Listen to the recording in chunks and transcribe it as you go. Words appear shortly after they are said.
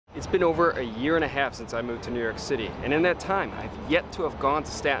It's been over a year and a half since I moved to New York City, and in that time, I've yet to have gone to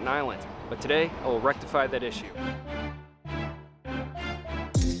Staten Island. But today, I will rectify that issue.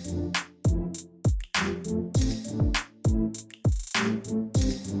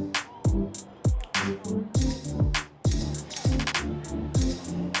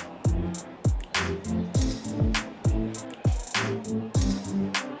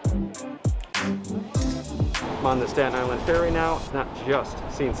 I'm on the Staten Island Ferry now. It's not just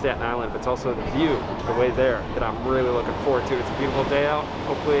seeing Staten Island, but it's also the view, the way there, that I'm really looking forward to. It's a beautiful day out.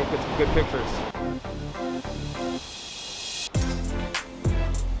 Hopefully get some good pictures.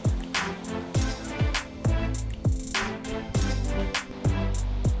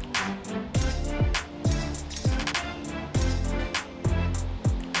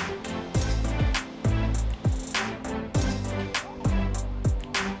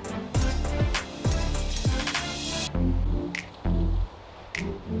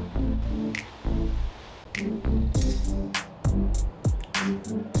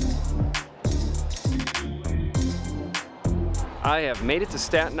 I have made it to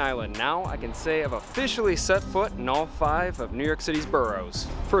Staten Island. Now I can say I've officially set foot in all 5 of New York City's boroughs.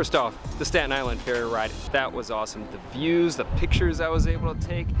 First off, the Staten Island Ferry ride, that was awesome. The views, the pictures I was able to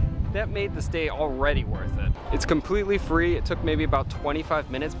take, that made this day already worth it. It's completely free. It took maybe about 25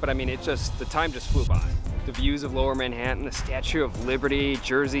 minutes, but I mean, the time just flew by. The views of Lower Manhattan, the Statue of Liberty,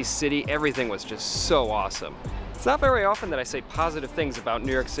 Jersey City, everything was just so awesome. It's not very often that I say positive things about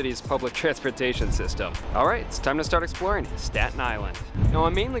New York City's public transportation system. All right, it's time to start exploring Staten Island. Now,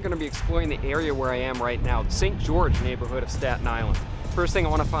 I'm mainly going to be exploring the area where I am right now, the St. George neighborhood of Staten Island. First thing I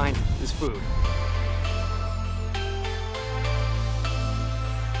want to find is food.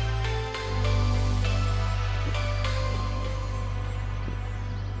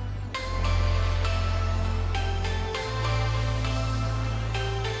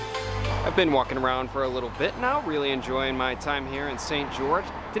 I've been walking around for a little bit now, really enjoying my time here in St. George.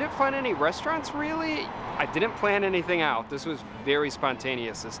 Didn't find any restaurants really. I didn't plan anything out. This was very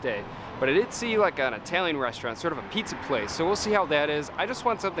spontaneous this day. But I did see like an Italian restaurant, sort of a pizza place, so we'll see how that is. I just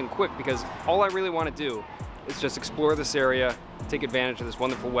want something quick because all I really want to do is just explore this area, take advantage of this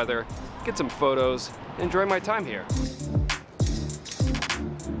wonderful weather, get some photos, and enjoy my time here.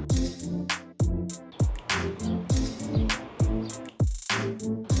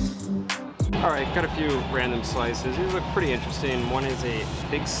 All right, got a few random slices. These look pretty interesting. One is a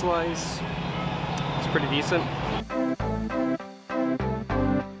fig slice. It's pretty decent.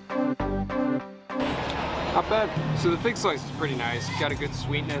 Not bad. So the fig slice is pretty nice. Got a good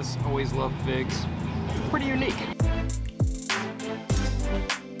sweetness. Always love figs. Pretty unique.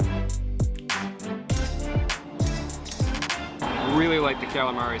 Really like the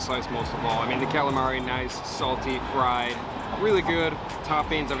calamari slice most of all. I mean, the calamari, nice, salty, fried. Really good.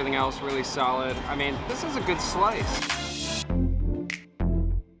 Toppings, everything else really solid. I mean, this is a good slice.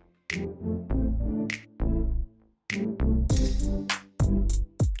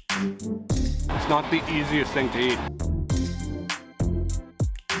 It's not the easiest thing to eat.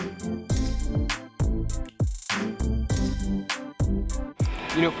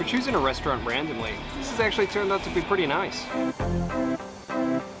 You know, for choosing a restaurant randomly, this has actually turned out to be pretty nice.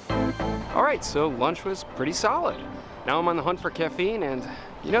 All right, so lunch was pretty solid. Now I'm on the hunt for caffeine, and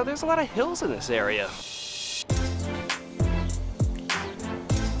you know, there's a lot of hills in this area.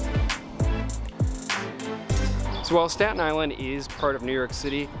 So while Staten Island is part of New York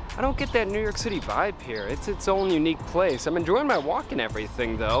City, I don't get that New York City vibe here. It's its own unique place. I'm enjoying my walk and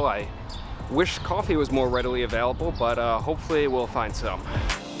everything though. I wish coffee was more readily available, but hopefully we'll find some.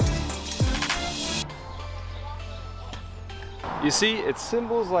 You see, it's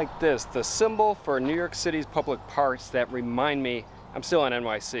symbols like this, the symbol for New York City's public parks, that remind me I'm still in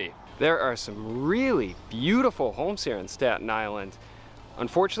NYC. There are some really beautiful homes here in Staten Island.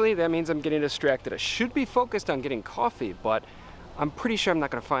 Unfortunately, that means I'm getting distracted. I should be focused on getting coffee, but I'm pretty sure I'm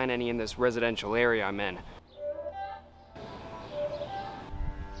not going to find any in this residential area I'm in.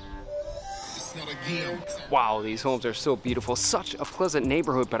 Wow, these homes are so beautiful. Such a pleasant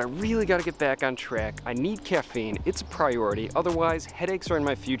neighborhood, but I really got to get back on track. I need caffeine. It's a priority. Otherwise, headaches are in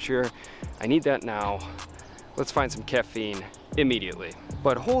my future. I need that now. Let's find some caffeine immediately.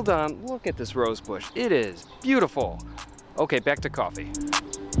 But hold on, look at this rose bush. It is beautiful. Okay, back to coffee.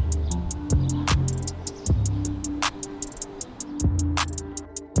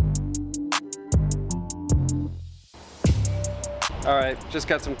 All right, just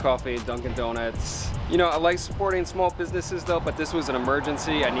got some coffee at Dunkin' Donuts. You know, I like supporting small businesses though, but this was an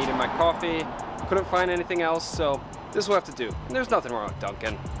emergency. I needed my coffee. Couldn't find anything else, so this will have to do. And there's nothing wrong with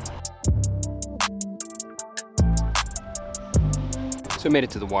Dunkin'. So I made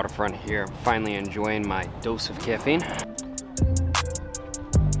it to the waterfront here, finally enjoying my dose of caffeine.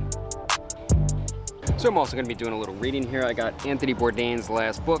 So I'm also going to be doing a little reading here. I got Anthony Bourdain's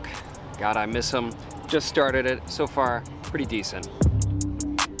last book. God, I miss him. Just started it. So far, pretty decent.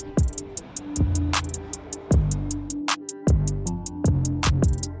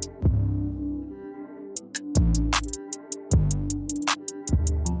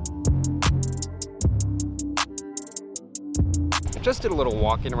 Just did a little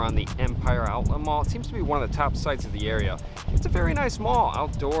walking around the Empire Outlet Mall. It seems to be one of the top sites of the area. It's a very nice mall,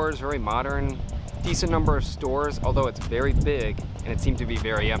 outdoors, very modern, decent number of stores, although it's very big and it seemed to be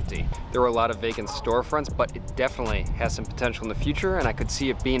very empty. There were a lot of vacant storefronts, but it definitely has some potential in the future and I could see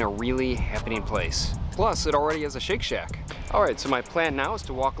it being a really happening place. Plus, it already has a Shake Shack. All right, so my plan now is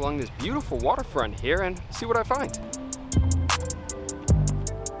to walk along this beautiful waterfront here and see what I find.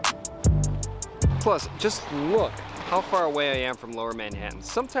 Plus, just look how far away I am from Lower Manhattan.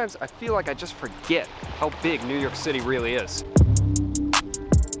 Sometimes I feel like I just forget how big New York City really is.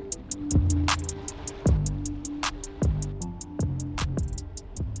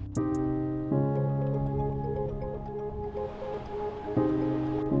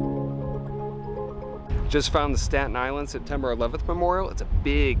 Just found the Staten Island September 11th Memorial. It's a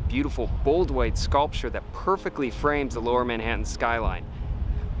big, beautiful, bold white sculpture that perfectly frames the Lower Manhattan skyline.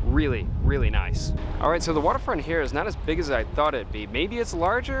 Really, really nice. All right, so the waterfront here is not as big as I thought it'd be. Maybe it's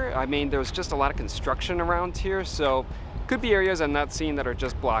larger. I mean, there was just a lot of construction around here, so could be areas I'm not seeing that are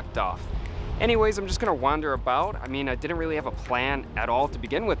just blocked off. Anyways, I'm just gonna wander about. I mean, I didn't really have a plan at all to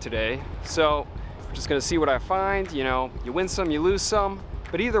begin with today, so I'm just gonna see what I find. You know, you win some, you lose some.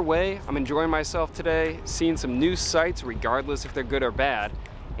 But either way, I'm enjoying myself today, seeing some new sights regardless if they're good or bad.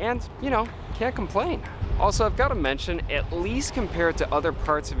 And, you know, can't complain. Also, I've got to mention, at least compared to other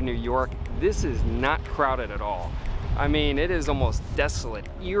parts of New York, this is not crowded at all. I mean, it is almost desolate,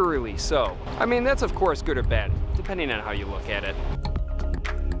 eerily so. I mean, that's of course good or bad, depending on how you look at it.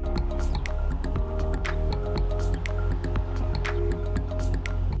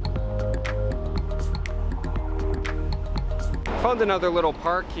 Found another little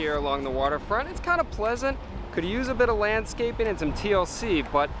park here along the waterfront. It's kind of pleasant. Could use a bit of landscaping and some TLC,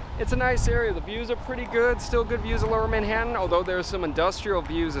 but it's a nice area. The views are pretty good, still good views of Lower Manhattan, although there's some industrial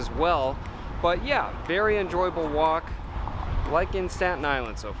views as well. But yeah, very enjoyable walk, like in Staten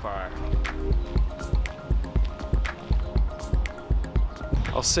Island so far.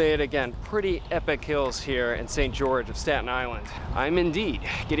 I'll say it again, pretty epic hills here in St. George of Staten Island. I'm indeed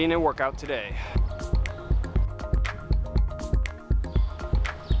getting a workout today.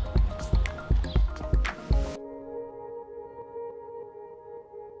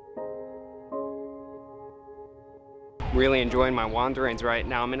 Really enjoying my wanderings right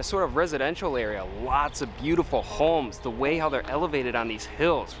now. I'm in a sort of residential area, lots of beautiful homes. The way how they're elevated on these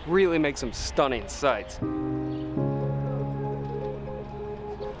hills really makes them stunning sights.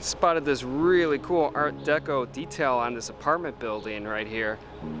 Spotted this really cool Art Deco detail on this apartment building right here.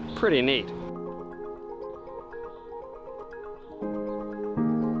 Pretty neat.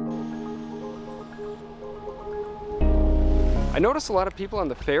 I noticed a lot of people on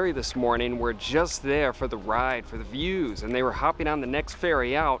the ferry this morning were just there for the ride, for the views, and they were hopping on the next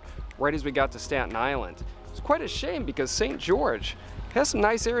ferry out right as we got to Staten Island. It's quite a shame because St. George has some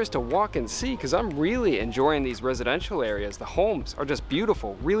nice areas to walk and see because I'm really enjoying these residential areas. The homes are just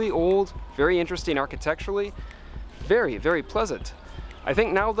beautiful, really old, very interesting architecturally, very, very pleasant. I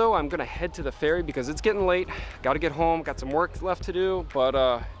think now though I'm gonna head to the ferry because it's getting late, gotta get home, got some work left to do, but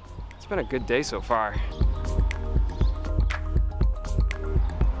it's been a good day so far.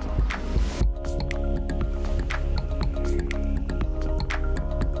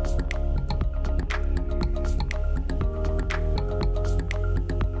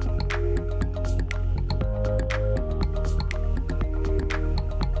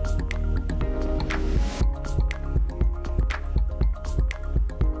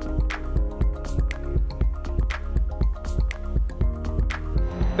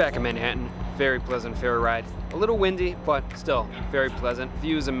 Back in Manhattan, very pleasant ferry ride. A little windy, but still very pleasant.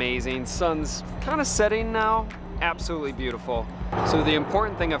 View's amazing. Sun's kind of setting now. Absolutely beautiful. So the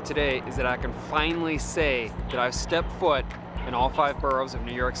important thing of today is that I can finally say that I've stepped foot in all 5 boroughs of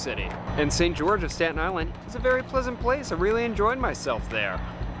New York City. And St. George of Staten Island is a very pleasant place. I really enjoyed myself there.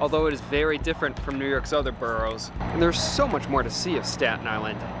 Although it is very different from New York's other boroughs. And there's so much more to see of Staten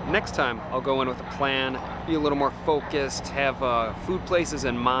Island. Next time, I'll go in with a plan, be a little more focused, have food places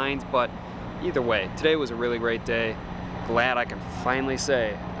in mind, but either way, today was a really great day. Glad I can finally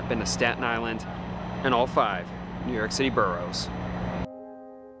say I've been to Staten Island and all 5 New York City boroughs.